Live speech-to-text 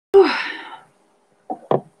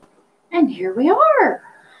And here we are.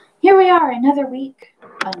 Here we are, another week,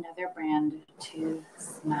 another brand to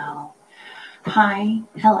smell. Hi,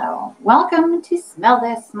 hello. Welcome to Smell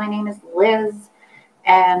This. My name is Liz,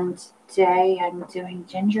 and today I'm doing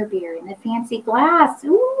ginger beer in the fancy glass.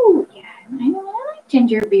 Ooh, yeah, I know I like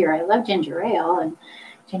ginger beer. I love ginger ale, and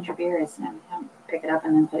ginger beer is, I don't pick it up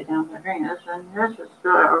and then put it down for a drink.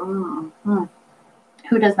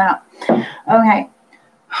 Who does that? Okay.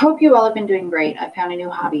 Hope you all have been doing great. I found a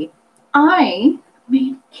new hobby. I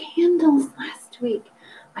made candles last week.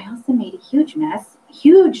 I also made a huge mess,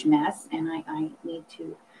 and I need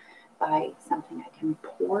to buy something I can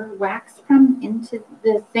pour wax from into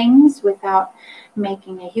the things without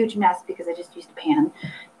making a huge mess because I just used a pan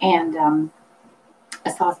and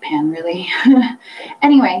a saucepan, really.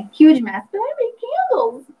 Anyway, huge mess, but I made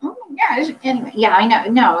candles. Oh my gosh. Anyway, yeah, I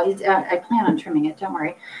know. No, I plan on trimming it. Don't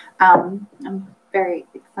worry. I'm very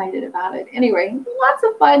excited about it. Anyway, lots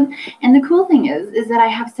of fun. And the cool thing is that I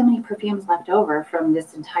have so many perfumes left over from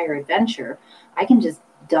this entire adventure. I can just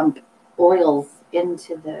dump oils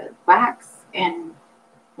into the wax and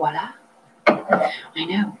voila. I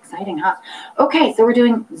know, exciting, huh? Okay, so we're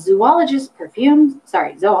doing Zoologist Perfumes.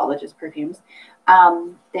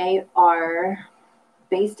 They are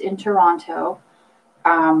based in Toronto,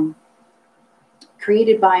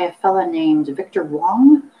 created by a fella named Victor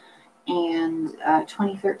Wong. And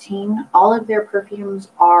 2013, all of their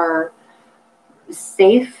perfumes are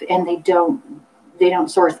safe, and they don't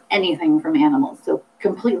source anything from animals, so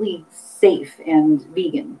completely safe and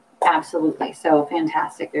vegan. Absolutely, so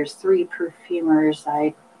fantastic. There's 3 perfumers.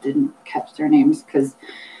 I didn't catch their names because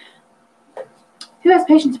who has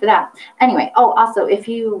patience for that? Anyway, also, if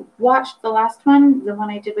you watched the last one, the one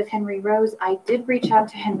I did with Henry Rose, I did reach out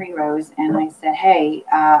to Henry Rose and I said, hey,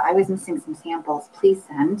 I was missing some samples. Please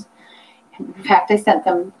send. In fact, I sent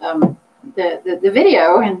them the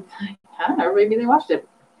video, and I don't know, maybe they watched it.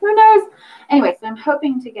 Who knows? Anyway, so I'm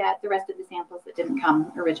hoping to get the rest of the samples that didn't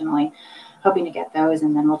come originally, hoping to get those,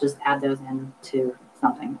 and then we'll just add those into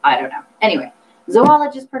something. I don't know. Anyway,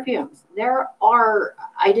 Zoologist Perfumes. There are,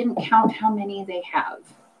 I didn't count how many they have.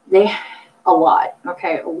 A lot,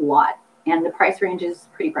 okay, a lot. And the price range is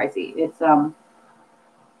pretty pricey. It's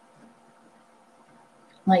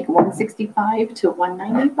like $165 to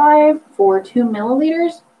 $195 for 2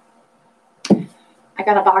 milliliters. I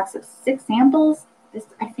got a box of 6 samples. This,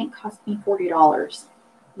 I think, cost me $40,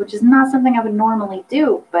 which is not something I would normally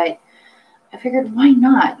do, but I figured, why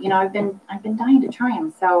not? You know, I've been dying to try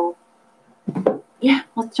them. So yeah,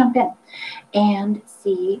 let's jump in and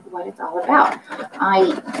see what it's all about.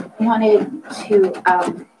 I wanted to,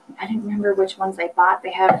 I didn't remember which ones I bought.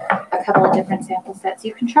 They have a couple of different sample sets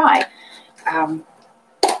you can try.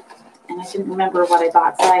 And I didn't remember what I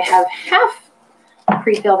bought, so I have half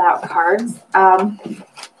pre-filled out cards.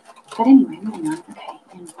 But anyway, moving on. Okay,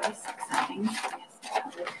 invoice, exciting.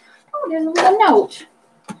 Oh, there's a little note.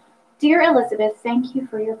 Dear Elizabeth, thank you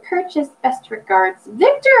for your purchase. Best regards,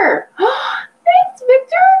 Victor. Thanks,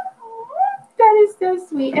 Victor. Oh, that is so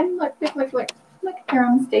sweet. And look. Look at their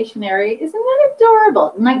own stationery. Isn't that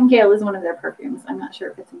adorable? Nightingale is one of their perfumes. I'm not sure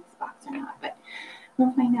if it's in this box or not, but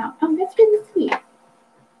we'll find out. Oh, that's really sweet.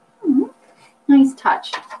 Nice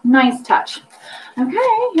touch. Nice touch.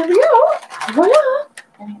 Okay, here we go. Voila.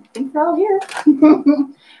 And I think they're all here.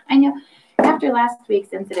 I know after last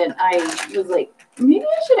week's incident, I was like, maybe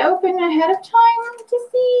I should open ahead of time to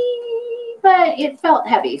see, but it felt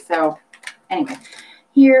heavy. So anyway,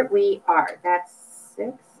 here we are. That's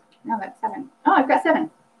 6. No, that's 7. Oh, I've got 7.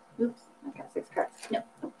 Oops, I've got 6 cards. No,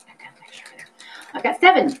 I've got an extra there. I've got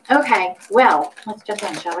 7. Okay, well, let's jump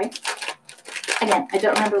in, shall we? Again, I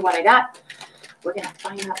don't remember what I got. We're going to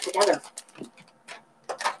find out together.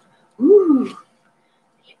 Ooh,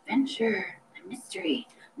 the adventure, the mystery,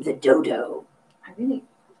 the dodo.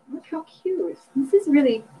 Look how cute. This is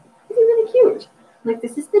really cute. Like,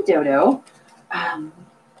 this is the dodo. And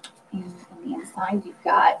on the inside, you've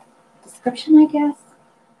got description, I guess.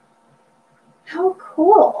 How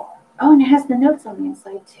cool. Oh, and it has the notes on the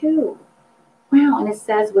inside, too. Wow, and it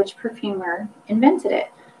says which perfumer invented it.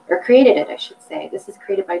 Or created it, I should say. This is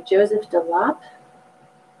created by Joseph de Lop.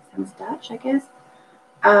 Sounds Dutch, I guess.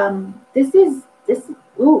 This is,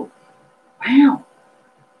 ooh, wow.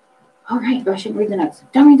 All right, I shouldn't read the notes.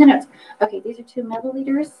 Don't read the notes. Okay, these are 2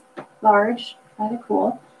 milliliters, large, rather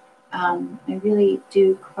cool. I really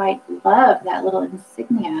do quite love that little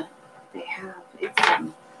insignia they have. It's,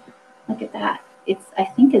 look at that. It's, I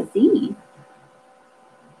think, a Z.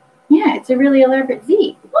 Yeah, it's a really elaborate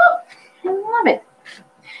Z. Woo! I love it.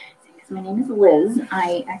 My name is Liz.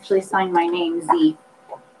 I actually signed my name Z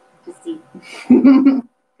to Z. Because I'm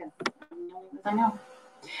the only Liz I know.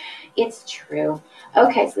 It's true.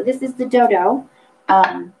 Okay, so this is the dodo.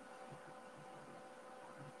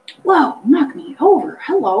 Whoa, knock me over.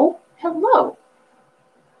 Hello. Hello.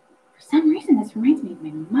 For some reason, this reminds me of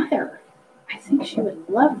my mother. I think she would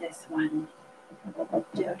love this one.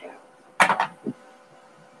 Dodo.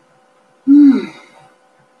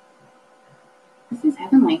 This is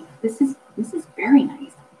heavenly. This is very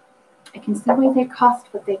nice. I can see why they cost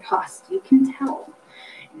what they cost. You can tell.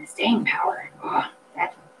 And the staying power. Oh,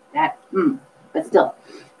 but still,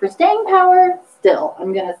 for staying power, still,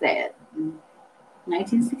 I'm gonna say it.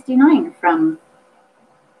 1969 from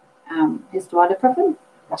Histoire de Parfum.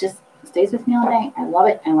 Just stays with me all day. I love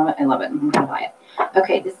it. I love it. I love it. I'm gonna buy it.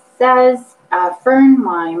 Okay, this says fern,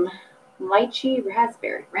 lime, lychee,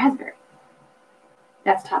 raspberry. Raspberry.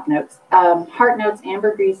 That's top notes. Heart notes,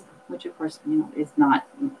 ambergris, which of course, is not,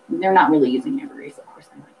 they're not really using ambergris. Of course,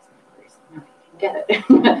 they're not using ambergris. Nobody can get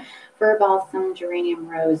it. Fir balsam, geranium,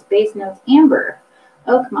 rose, base notes, amber,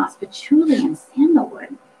 oak moss, patchouli, and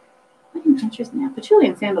sandalwood. What an interesting. Patchouli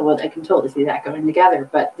and sandalwood, I can totally see that going together,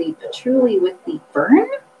 but the patchouli with the fern,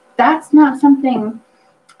 that's not something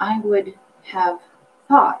I would have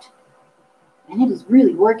thought. And it is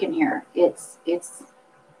really working here. It's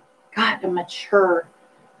got a mature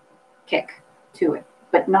kick to it,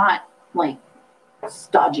 but not like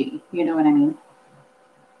stodgy. You know what I mean?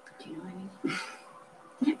 Do you know what I mean?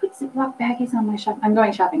 Did I put Ziploc baggies on my shop? I'm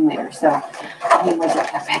going shopping later, so I need more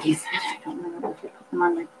Ziploc baggies. I don't remember if I put them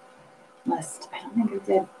on my list. I don't think I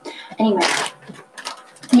did. Anyway,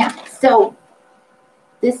 yeah, so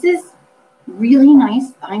this is really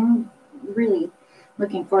nice. I'm really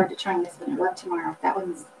looking forward to trying this one at work tomorrow. That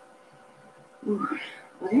one's, ooh,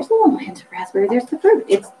 well, there's a little hint of raspberry. There's the fruit.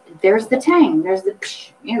 There's the tang. There's the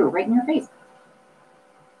right in your face.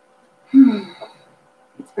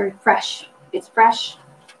 It's very fresh. It's fresh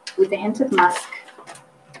with a hint of musk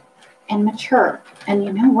and mature. And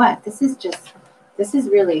you know what? This is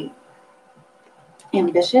really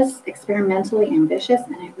ambitious, experimentally ambitious,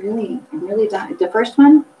 and I'm really dying. The first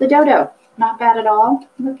one, the dodo, not bad at all.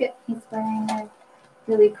 Look at, he's wearing a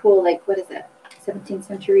really cool, like, what is it, 17th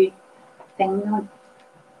century thing on.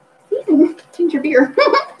 Ginger beer.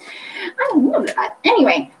 I love that.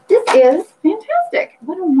 Anyway, this is fantastic.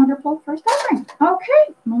 What a wonderful first offering.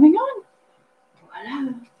 Okay, moving on.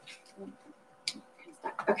 Voila.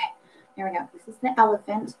 Okay, there we go. This is the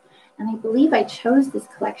elephant. And I believe I chose this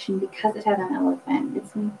collection because it had an elephant.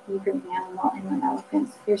 It's my favorite animal. I love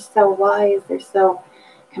elephants. They're so wise. They're so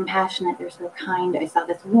compassionate. They're so kind. I saw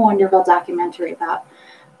this wonderful documentary about,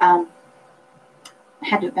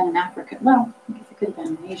 had to have been in Africa. Well, I guess it could have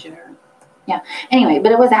been in Asia. Yeah. Anyway,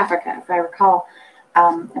 but it was Africa, if I recall,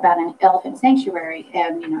 about an elephant sanctuary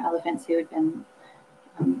and, elephants who had been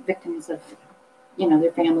victims of,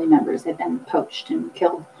 their family members had been poached and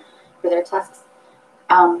killed for their tusks.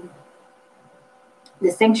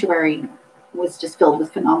 The sanctuary was just filled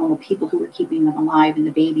with phenomenal people who were keeping them alive, and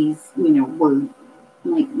the babies, were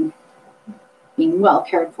like being well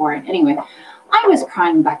cared for. And anyway, I was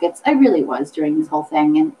crying buckets. I really was during this whole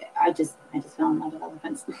thing, and I just fell in love with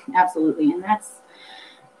elephants. Absolutely, and that's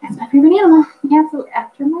my favorite animal. Absolutely,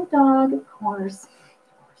 after my dog, of course.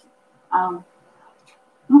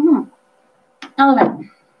 Elephant.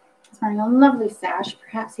 He's wearing a lovely sash.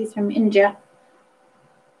 Perhaps he's from India.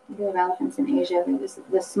 We have elephants in Asia. There's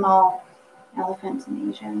the small elephants in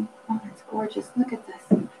Asia. Oh, that's gorgeous. Look at this.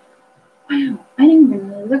 Wow. I didn't even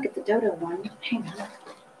really look at the dodo one. Hang on.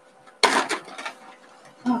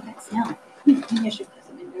 Oh, that smell. Maybe I should close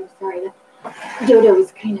the window. Sorry. The dodo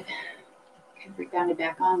is kind of rebounded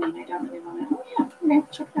back on me, and I don't really want to. Oh, yeah. Okay,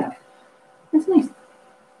 check that out. That's nice.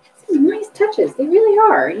 Some nice touches. They really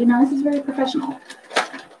are. This is very professional.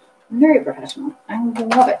 Very professional. I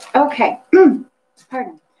love it. Okay.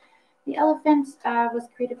 Pardon. The elephant was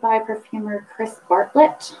created by perfumer Chris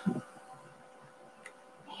Bartlett.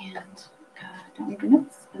 And don't read the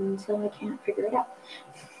notes until I can't figure it out.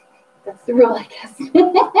 That's the rule, I guess.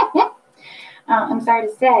 I'm sorry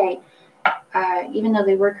to say, even though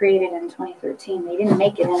they were created in 2013, they didn't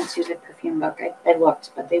make it into the perfume book. I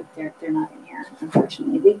looked, but they're not in here,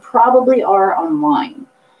 unfortunately. They probably are online.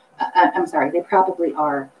 I'm sorry, they probably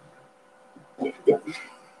are.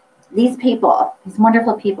 These people, these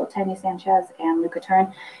wonderful people, Tanya Sanchez and Luca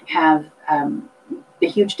Turin, have a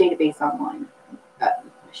huge database online. I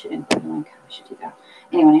should include the link. I should do that.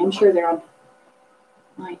 Anyway, I'm sure they're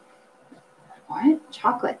online. What?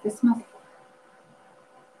 Chocolate. This smells.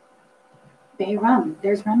 Bay rum.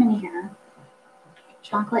 There's rum in here.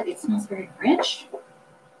 Chocolate. It smells very rich.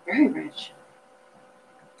 Very rich.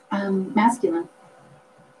 Masculine.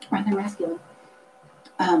 Rather masculine.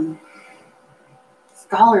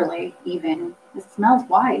 scholarly even. It smells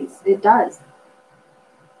wise. It does.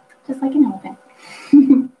 Just like an elephant.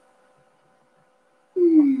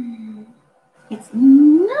 It's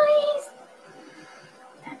nice.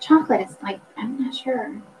 That chocolate is like, I'm not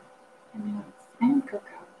sure. I know it's and cocoa.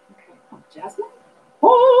 Okay. Oh, jasmine?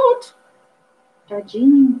 What?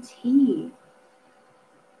 Darjeeling tea.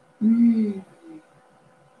 It's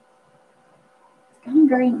got a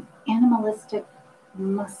very animalistic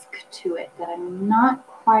musk to it that I'm not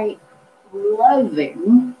quite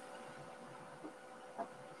loving.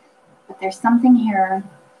 But there's something here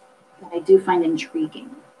that I do find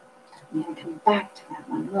intriguing. I'm going to come back to that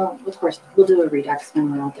one. Well, of course, we'll do a redux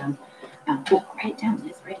when we're all done. But write it down,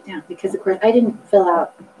 Liz, write it down. Because, of course, I didn't fill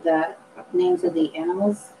out the names of the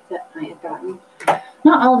animals that I had gotten.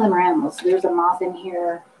 Not all of them are animals. There's a moth in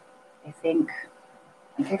here, I think.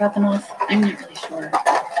 I think I got the moth. I'm not really sure.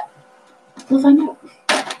 We'll find out.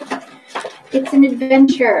 It's an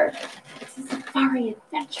adventure. It's a safari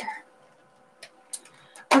adventure.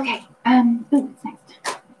 Okay, what's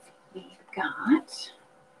next? We've got,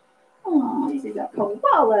 oh, this is a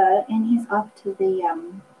koala, and he's off to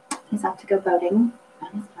go boating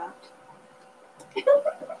on his boat.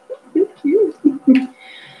 So cute.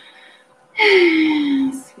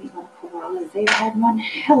 Sweet little koalas. They've had one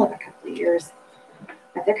hell of a couple of years,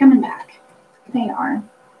 but they're coming back. They are. Of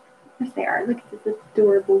course they are. Look at this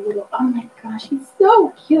adorable little, oh my gosh, he's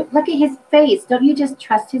so cute. Look at his face. Don't you just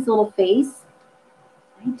trust his little face?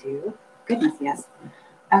 I do. Goodness, yes.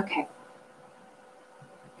 Okay.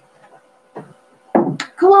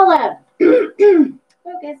 Koala.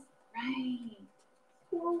 Focus. Right.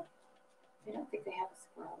 Cool. I don't think they have a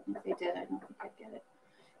squirrel. If they did, I don't think I'd get it.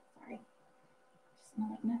 Sorry. Smell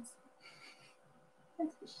like nuts.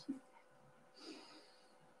 That's what she said.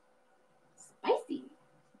 Spicy.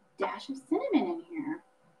 Dash of cinnamon in here.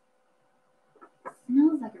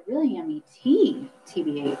 Smells like a really yummy tea,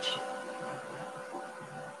 TBH.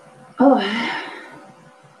 Oh,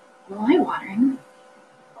 well, eye watering.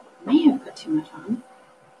 May have put too much on.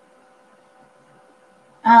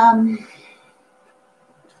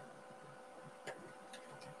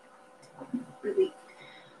 Really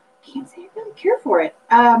can't say I really care for it.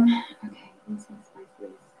 Okay, incense spice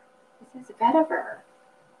leaves. This is vetiver.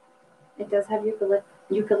 It does have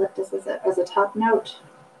eucalyptus as a top note.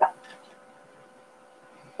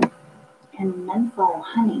 And menthol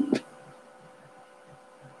honey.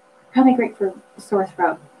 Probably great for sore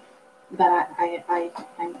throat, but I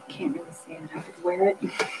can't really say that I could wear it.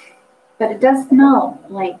 But it does smell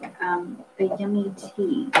like a yummy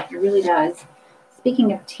tea. It really does.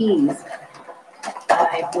 Speaking of teas,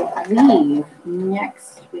 I believe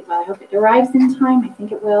next week, well, I hope it arrives in time. I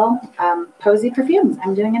think it will. Posy Perfumes.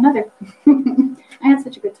 I'm doing another. I had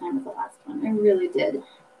such a good time with the last one. I really did.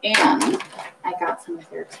 And I got some of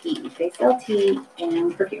their tea. They sell tea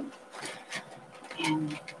and perfume.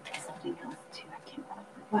 And something else too. I can't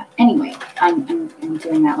remember what. Anyway, I'm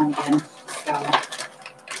doing that one again. So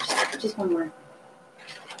just one more.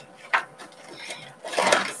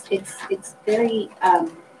 It's very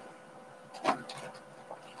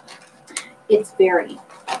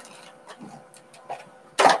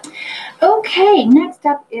okay. Next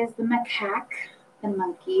up is the macaque, the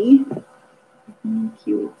monkey.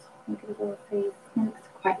 Cute. Look at his little face. He looks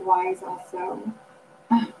quite wise also.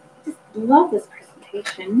 Just love this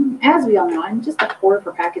presentation. As we all know, I'm just a whore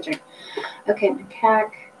for packaging. Okay,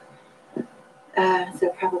 macaque. So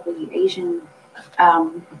probably Asian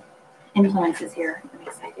influences here. I'm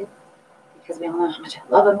excited because we all know how much I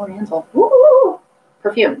love an Oriental. Woo!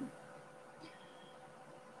 Perfume.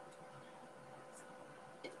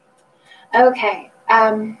 Okay.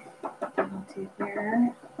 I'll do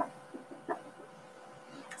there.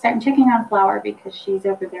 So I'm checking on Flower because she's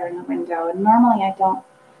over there in the window, and normally I don't.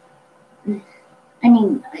 I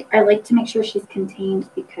mean, I like to make sure she's contained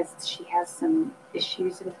because she has some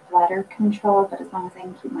issues with bladder control, but as long as I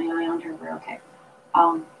can keep my eye on her, we're okay.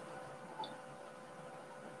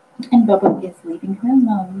 And Bobo is leaving her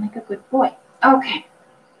alone like a good boy. Okay.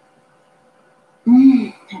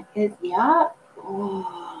 That is, yeah.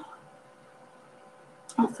 Oh.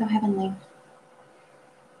 Also heavenly.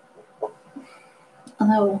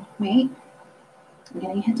 Although, wait. I'm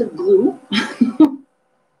getting a hint of glue.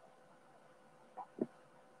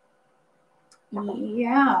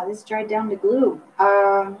 Yeah, this dried down to glue.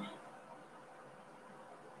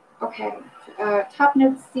 Okay. Top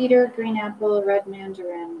notes: cedar, green apple, red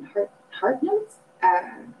mandarin. Heart notes?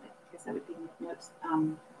 I guess that would be notes.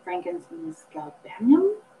 Frankincense, galbanum.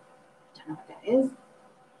 I don't know what that is.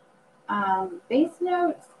 Base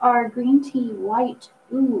notes are green tea, white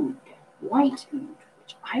oud,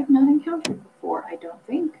 which I've not encountered before, I don't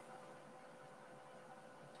think.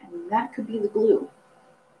 And that could be the glue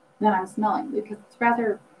that I'm smelling, because it's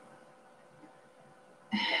rather,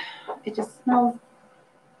 it just smells,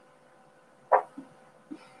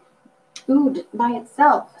 oud by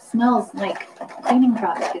itself smells like a cleaning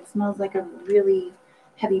product. It smells like a really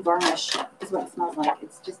heavy varnish is what it smells like.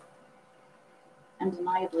 It's just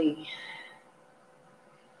undeniably.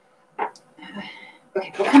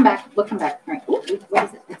 Okay, we'll come back. All right. Ooh, what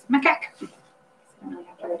is it? It's macaque. I don't really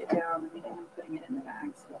have to write it down. Maybe I'm putting it in the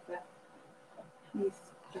bag. So that, please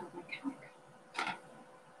spell macaque.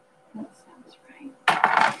 That sounds right.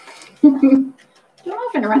 Don't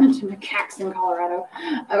often run into macaques in Colorado.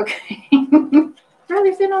 Okay.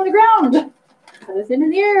 Rather sit on the ground. Rather sit in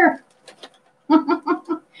the air.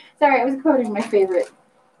 Sorry, I was quoting my favorite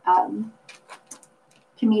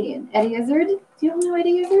comedian, Eddie Izzard. Do you all know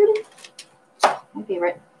Eddie Izzard? My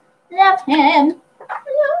favorite. Love him. Love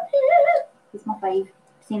him. He's my fave.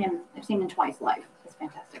 I've seen him twice live. He's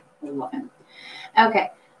fantastic. I love him.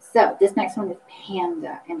 Okay, so this next one is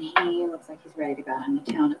Panda, and he looks like he's ready to go out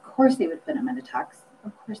into town. Of course they would put him in a tux.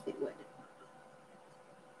 Of course they would.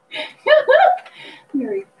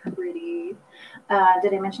 Very pretty.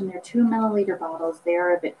 Did I mention they're 2 milliliter bottles? They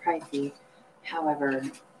are a bit pricey. However,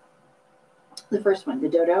 the first one, the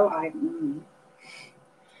Dodo, I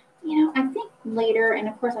think later, and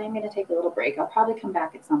of course I am going to take a little break. I'll probably come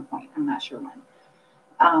back at some point. I'm not sure when.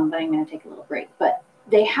 But I'm going to take a little break. But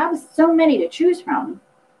they have so many to choose from.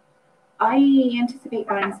 I anticipate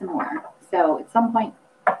buying some more. So at some point,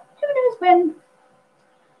 who knows when,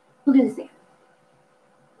 we'll do the same.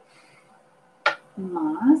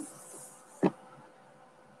 Moss.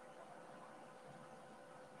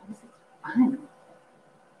 This is fun.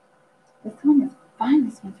 This one is fun.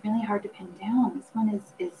 This one's really hard to pin down. This one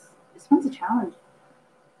is this one's a challenge.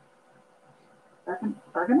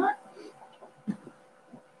 Bergamot?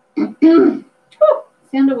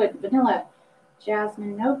 Sandalwood, vanilla,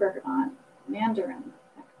 jasmine, no bergamot, mandarin.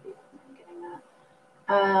 That could be, I'm getting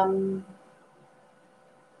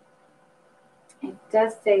that. It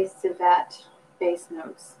does say civet base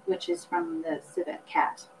notes, which is from the civet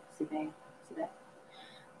cat. Civet.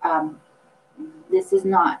 This is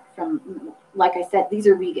not from, like I said, these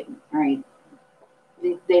are vegan, right?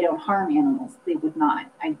 They don't harm animals. They would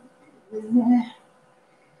not.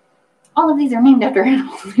 All of these are named after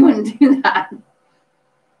animals. They wouldn't do that.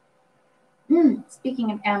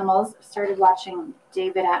 Speaking of animals, I started watching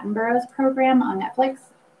David Attenborough's program on Netflix.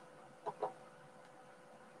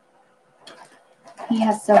 He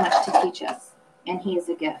has so much to teach us, and he is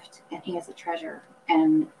a gift, and he is a treasure.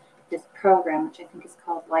 And this program, which I think is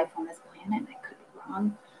called Life on This Planet, I could be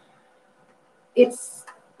wrong. It's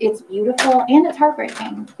beautiful and it's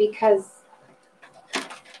heartbreaking because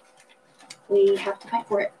we have to fight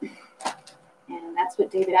for it. And that's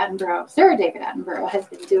what Sir David Attenborough has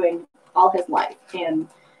been doing all his life. And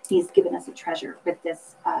he's given us a treasure with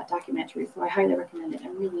this documentary. So I highly recommend it.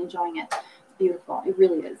 I'm really enjoying it. It's beautiful. It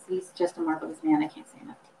really is. He's just a marvelous man. I can't say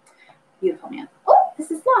enough. Beautiful man. Oh, this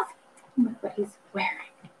is Sloth. Look what he's wearing.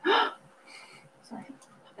 Sorry,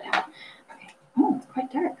 pop it out. Okay. Oh, it's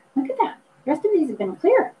quite dark. Look at that. The rest of these have been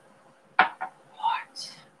clear.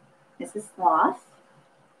 What? This is Sloth.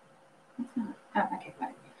 It's not. Oh, okay,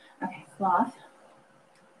 fine. Okay, Sloth.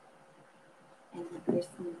 And there's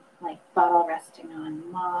some like bottle resting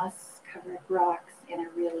on moss covered rocks and a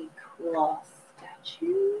really cool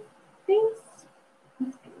statue face.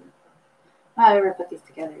 That's beautiful. Wow, whoever put these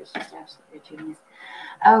together is just absolutely genius.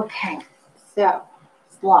 Okay, so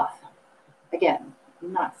Sloth. Again,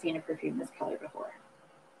 not seen a perfume this color before.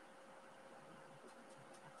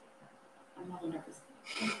 I'm a little nervous.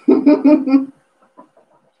 That's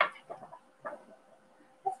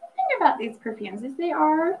the thing about these perfumes is they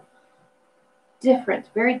are different,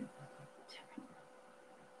 very different.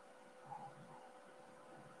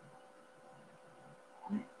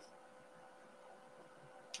 What is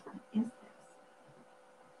this?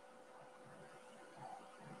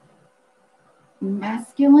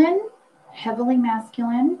 Masculine, heavily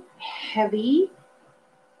masculine, heavy.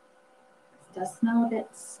 It does smell a bit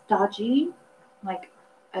stodgy, like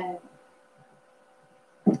a,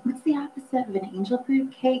 what's the opposite of an angel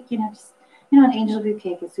food cake? An angel food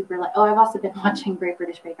cake is super light. Oh, I've also been watching Great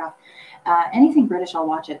British Bake Off. Anything British, I'll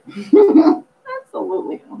watch it.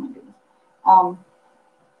 Absolutely. Oh my goodness.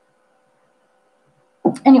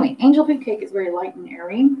 Anyway, angel food cake is very light and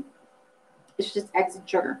airy. It's just eggs and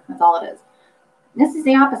sugar. That's all it is. This is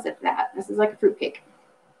the opposite of that. This is like a fruitcake.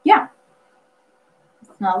 Yeah. It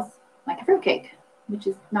smells like a fruitcake, which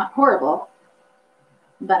is not horrible.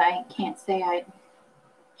 But I can't say I'd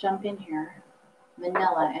jump in here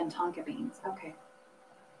vanilla, and tonka beans. Okay.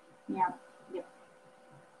 Yeah. Yep.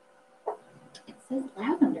 It says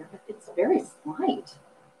lavender, but it's very slight.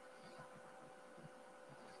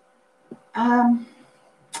 We'll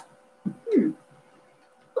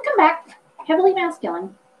come back. Heavily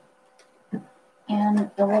masculine.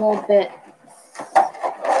 And a little bit.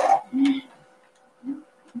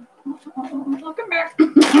 I'll come back.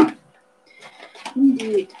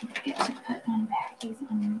 Indeed. Don't forget to put on baggies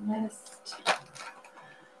on your list.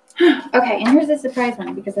 Okay, and here's a surprise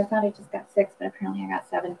one because I thought I just got 6, but apparently I got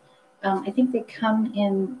 7. I think they come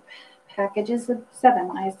in packages of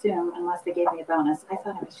 7, I assume, unless they gave me a bonus. I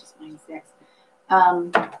thought I was just buying 6.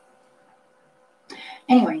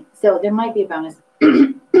 Anyway, so there might be a bonus.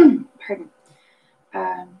 Pardon.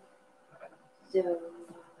 So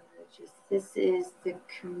this is the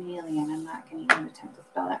chameleon. I'm not going to even attempt to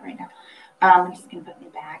spell that right now. I'm just going to put it in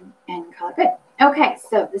a bag and call it good. Okay,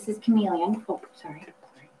 so this is chameleon. Oh, sorry.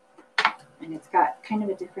 And it's got kind of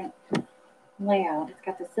a different layout. It's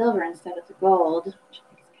got the silver instead of the gold, which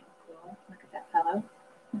I think is kind of cool. Look at that fellow.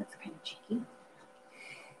 That's kind of cheeky.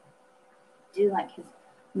 I do like his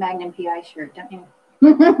Magnum PI shirt, don't you?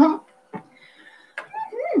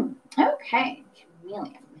 Okay,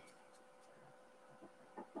 chameleon.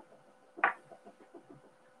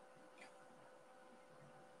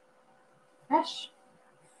 Fresh.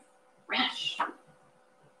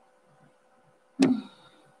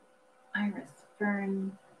 Iris,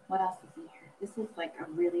 fern. What else is in here? This is like a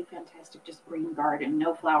really fantastic, just green garden.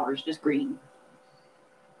 No flowers, just green.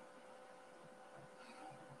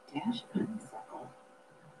 Dash honeysuckle.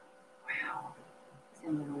 Wow. It's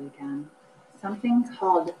in little again. Something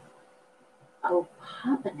called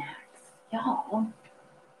Opopanax. Y'all,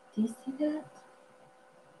 do you see that?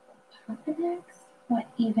 Opopanax? What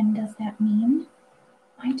even does that mean?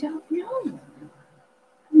 I don't know.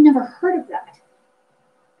 I've never heard of that.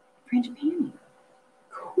 Frangipani.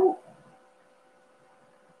 Cool.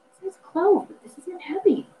 This is clove, but this isn't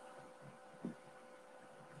heavy.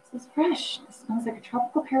 This is fresh. It smells like a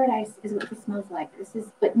tropical paradise is what this smells like. This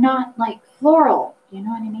is, but not like floral. You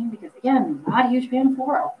know what I mean? Because again, not a huge fan of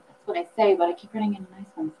floral. That's what I say, but I keep running into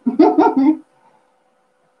nice ones.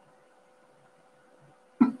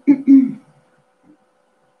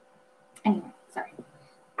 Anyway, sorry.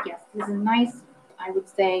 Yes, this is nice. I would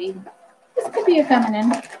say this could be a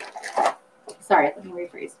feminine. Sorry, let me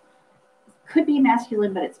rephrase. This could be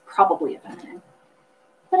masculine, but it's probably a feminine.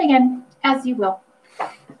 But again, as you will.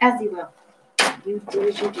 As you will. You do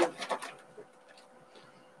as you do.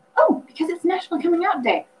 Oh, because it's National Coming Out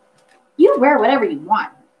Day. You wear whatever you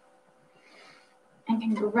want. And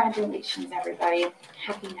congratulations, everybody.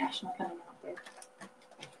 Happy National Coming Out Day.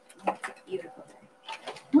 It's a beautiful day.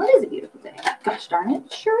 Well, it is a beautiful day. Gosh darn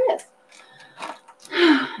it, sure is.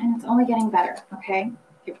 And it's only getting better, okay?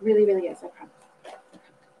 It really, really is, I promise.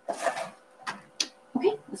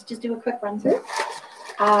 Okay, let's just do a quick run through.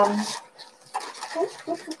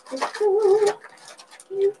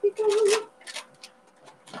 Here we go.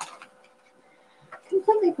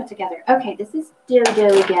 Completely put together. Okay, this is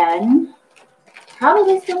Dodo again.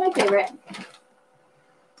 Probably still my favorite.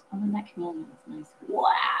 Oh, and that chameleon is nice.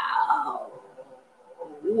 Wow.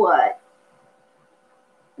 What?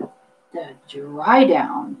 The dry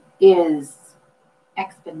down is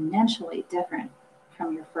exponentially different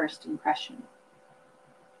from your first impression.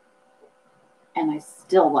 And I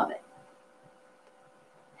still love it.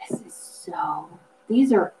 This is so,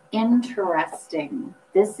 these are interesting.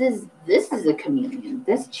 This is a chameleon.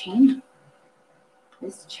 This changed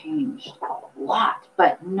a lot,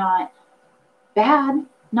 but not bad,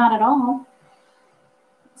 not at all.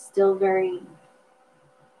 Still very,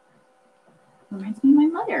 reminds me of my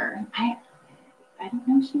mother. I don't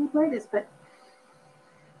know if she would wear this, but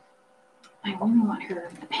I really want her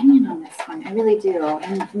opinion on this one. I really do.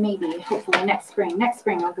 And maybe, hopefully next spring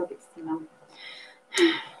I'll go get some.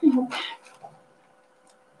 I hope.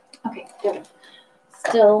 Okay, good.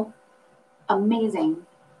 Still amazing,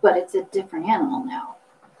 but it's a different animal now.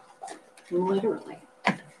 Literally.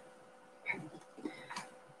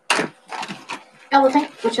 Elephant,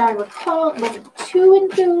 which I recall wasn't too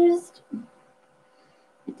enthused.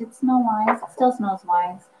 It did smell wise. It still smells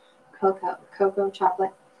wise. Cocoa,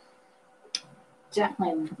 chocolate.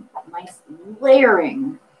 Definitely nice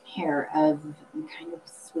layering here of kind of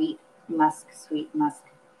sweet musk.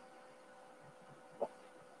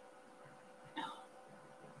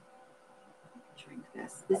 Drink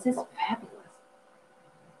this. This is fabulous.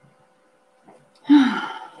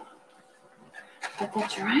 But the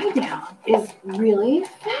dry down is really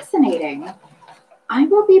fascinating. I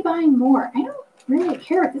will be buying more. I don't really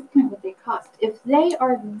care at this point what they cost. If they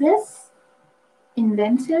are this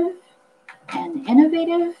inventive and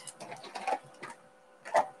innovative.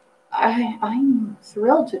 I'm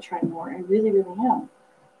thrilled to try more. I really, really am.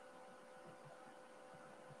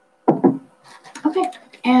 Okay,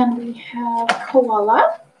 and we have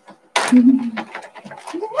koala. I'm gonna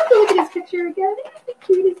have to look at his picture again. He's the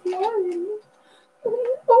cutest one.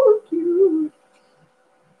 Oh, cute.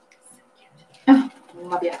 So cute. Oh,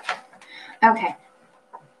 love you. Okay.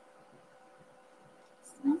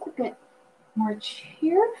 Smells a bit more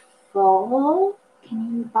cheerful.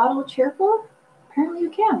 Can you bottle cheerful? Apparently you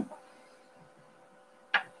can.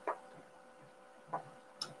 I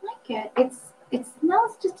like it. It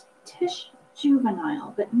smells just tish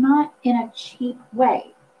juvenile, but not in a cheap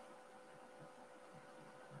way.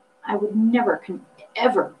 I would never,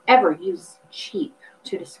 ever use cheap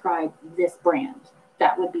to describe this brand.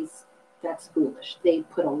 That's foolish. They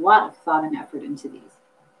put a lot of thought and effort into these.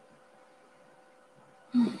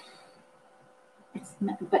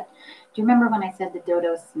 But do you remember when I said the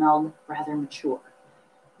Dodo smelled rather mature?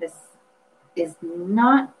 This is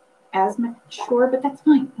not as mature, but that's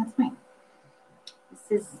fine. That's fine.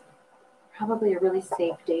 This is probably a really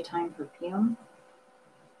safe daytime perfume.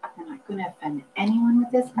 I'm not going to offend anyone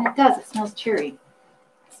with this, and it does. It smells cheery.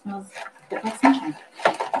 It smells a bit like sunshine.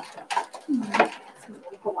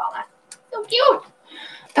 Koala. So cute.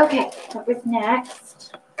 Okay, what was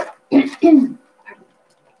next?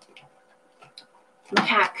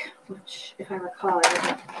 Macaque, which, if I recall,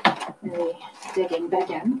 I wasn't really digging. But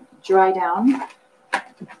again, dry down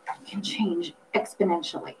can change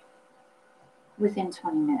exponentially within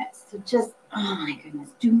 20 minutes. So just, oh my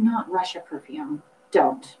goodness, do not rush a perfume.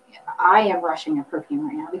 Don't. I am rushing a perfume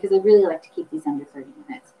right now because I really like to keep these under 30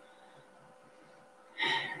 minutes.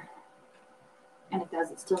 And it does.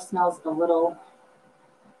 It still smells a little.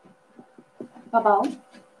 Bubble.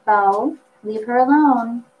 Bo, leave her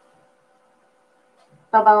alone.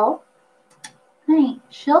 Bubble. Honey,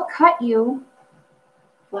 she'll cut you.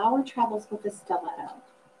 Flower travels with a stiletto.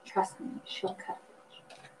 Trust me, she'll cut you.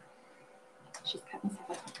 She's cut me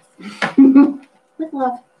several times. With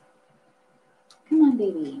love. Come on,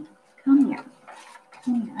 baby. Come here.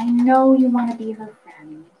 Come here. I know you want to be her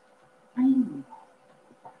friend. I know.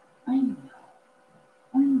 I know.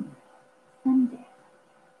 I know. Someday.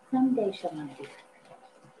 Someday she'll want to be her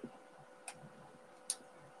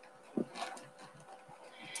friend.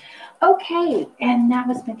 Okay, and that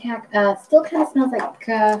was Macaque. Still kind of smells like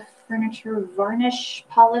furniture varnish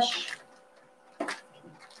polish.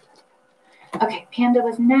 Okay, Panda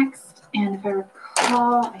was next, and if I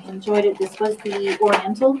recall, I enjoyed it. This was the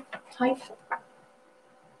Oriental type.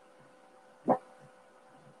 I'm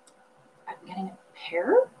getting a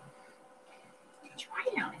pear. Dry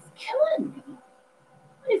down is killing me.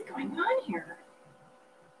 What is going on here?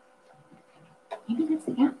 Maybe that's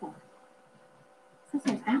the apple. It says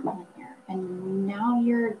there's apple in here, and now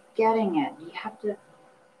you're getting it. You have to.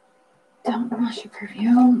 Don't rush your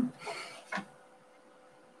perfume.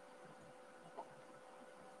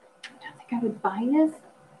 I would buy this. I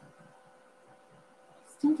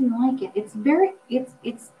still do like it. It's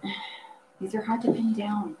these are hard to pin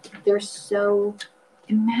down. They're so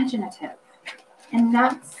imaginative. And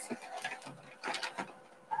that's,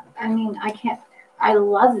 I mean, I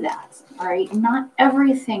love that. All right. Not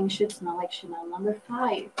everything should smell like Chanel No.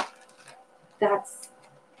 5.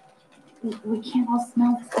 We can't all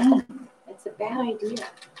smell the same. It's a bad idea.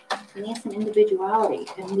 It needs some individuality.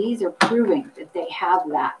 And these are proving that they have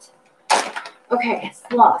that. Okay,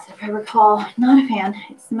 sloth. If I recall, not a fan.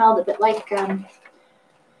 It smelled a bit like a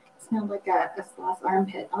sloth's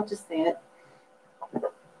armpit. I'll just say it.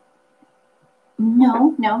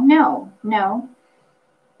 No.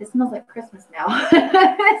 It smells like Christmas now.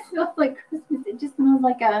 It smells like Christmas. It just smells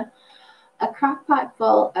like a crock pot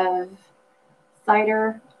full of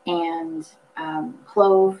cider and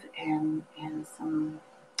clove and some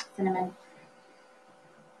cinnamon.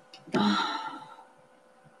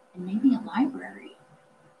 And maybe a library.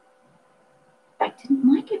 I didn't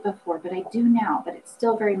like it before, but I do now. But it's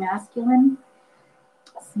still very masculine.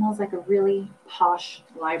 It smells like a really posh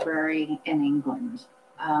library in England.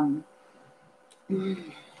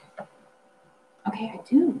 Okay, I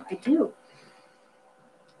do.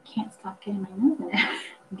 Can't stop getting my nose in it.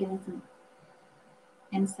 I'm getting some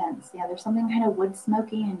incense. Yeah, there's something kind of wood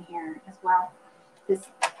smoky in here as well.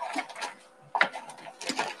 This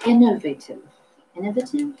innovative.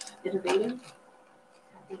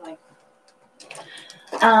 Like,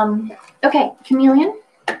 okay, Chameleon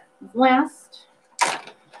last. I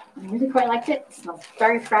really quite liked it. It smells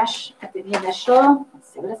very fresh at the initial. Let's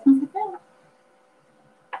see what it smells like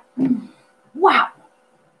now. Wow!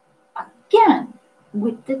 Again,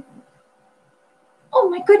 with the Oh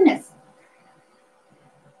my goodness.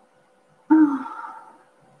 Oh,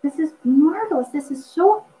 this is marvelous. This is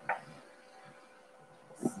so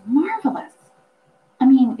marvelous. I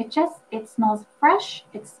mean, it smells fresh.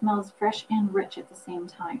 It smells fresh and rich at the same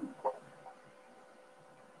time.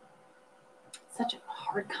 Such a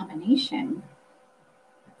hard combination.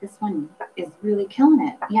 This one is really killing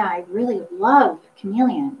it. Yeah, I really love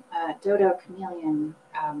chameleon, dodo chameleon,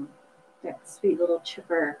 that sweet little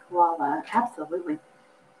chipper koala. Absolutely.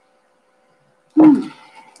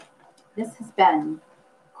 This has been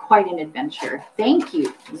quite an adventure. Thank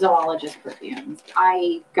you, Zoologist Perfumes.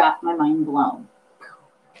 I got my mind blown.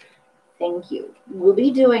 Thank you. We'll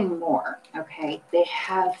be doing more, okay? They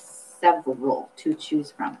have several to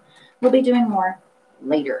choose from. We'll be doing more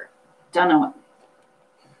later. Don't know what.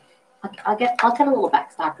 I'll get a little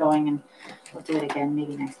backstock going and we'll do it again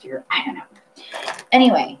maybe next year. I don't know.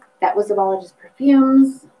 Anyway, that was Zoologist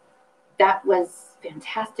Perfumes. That was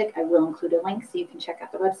fantastic. I will include a link so you can check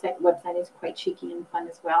out the website. The website is quite cheeky and fun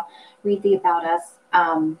as well. Read the About Us.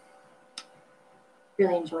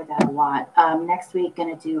 Really enjoyed that a lot. Next week,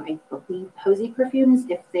 going to do, I believe, Posy Perfumes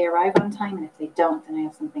if they arrive on time, and if they don't, then I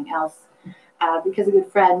have something else. Because a good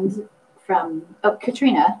friend from,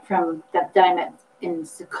 Katrina, from that I met in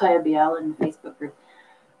Sequoia BL in the Facebook group,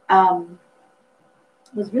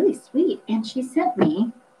 was really sweet, and she sent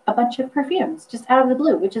me a bunch of perfumes just out of the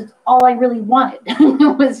blue, which is all I really wanted.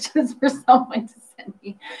 It was just for someone to send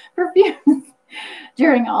me perfumes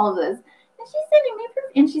during all of this.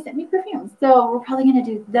 And she sent me perfumes. So we're probably going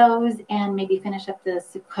to do those and maybe finish up the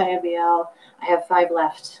Sequoia BL. I have 5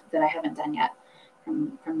 left that I haven't done yet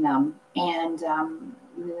from them. And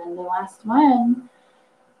then the last one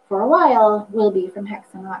for a while will be from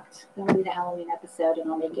Hex and Oct. That'll be the Halloween episode, and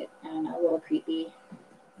I'll make it a little creepy.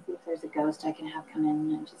 See if there's a ghost I can have come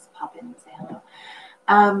in and just pop in and say hello.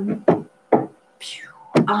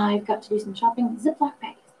 I've got to do some shopping. Ziploc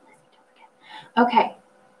bags. Don't forget. Okay.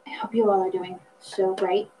 I hope you all are doing so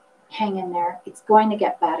great. Hang in there. It's going to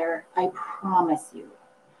get better. I promise you.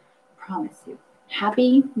 Promise you.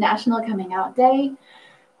 Happy National Coming Out Day.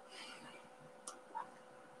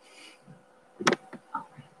 All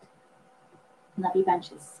right. Love you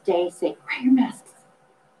bunches. Stay safe. Wear your masks.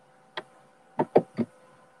 Okay,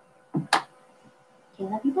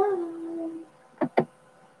 love you. Bye.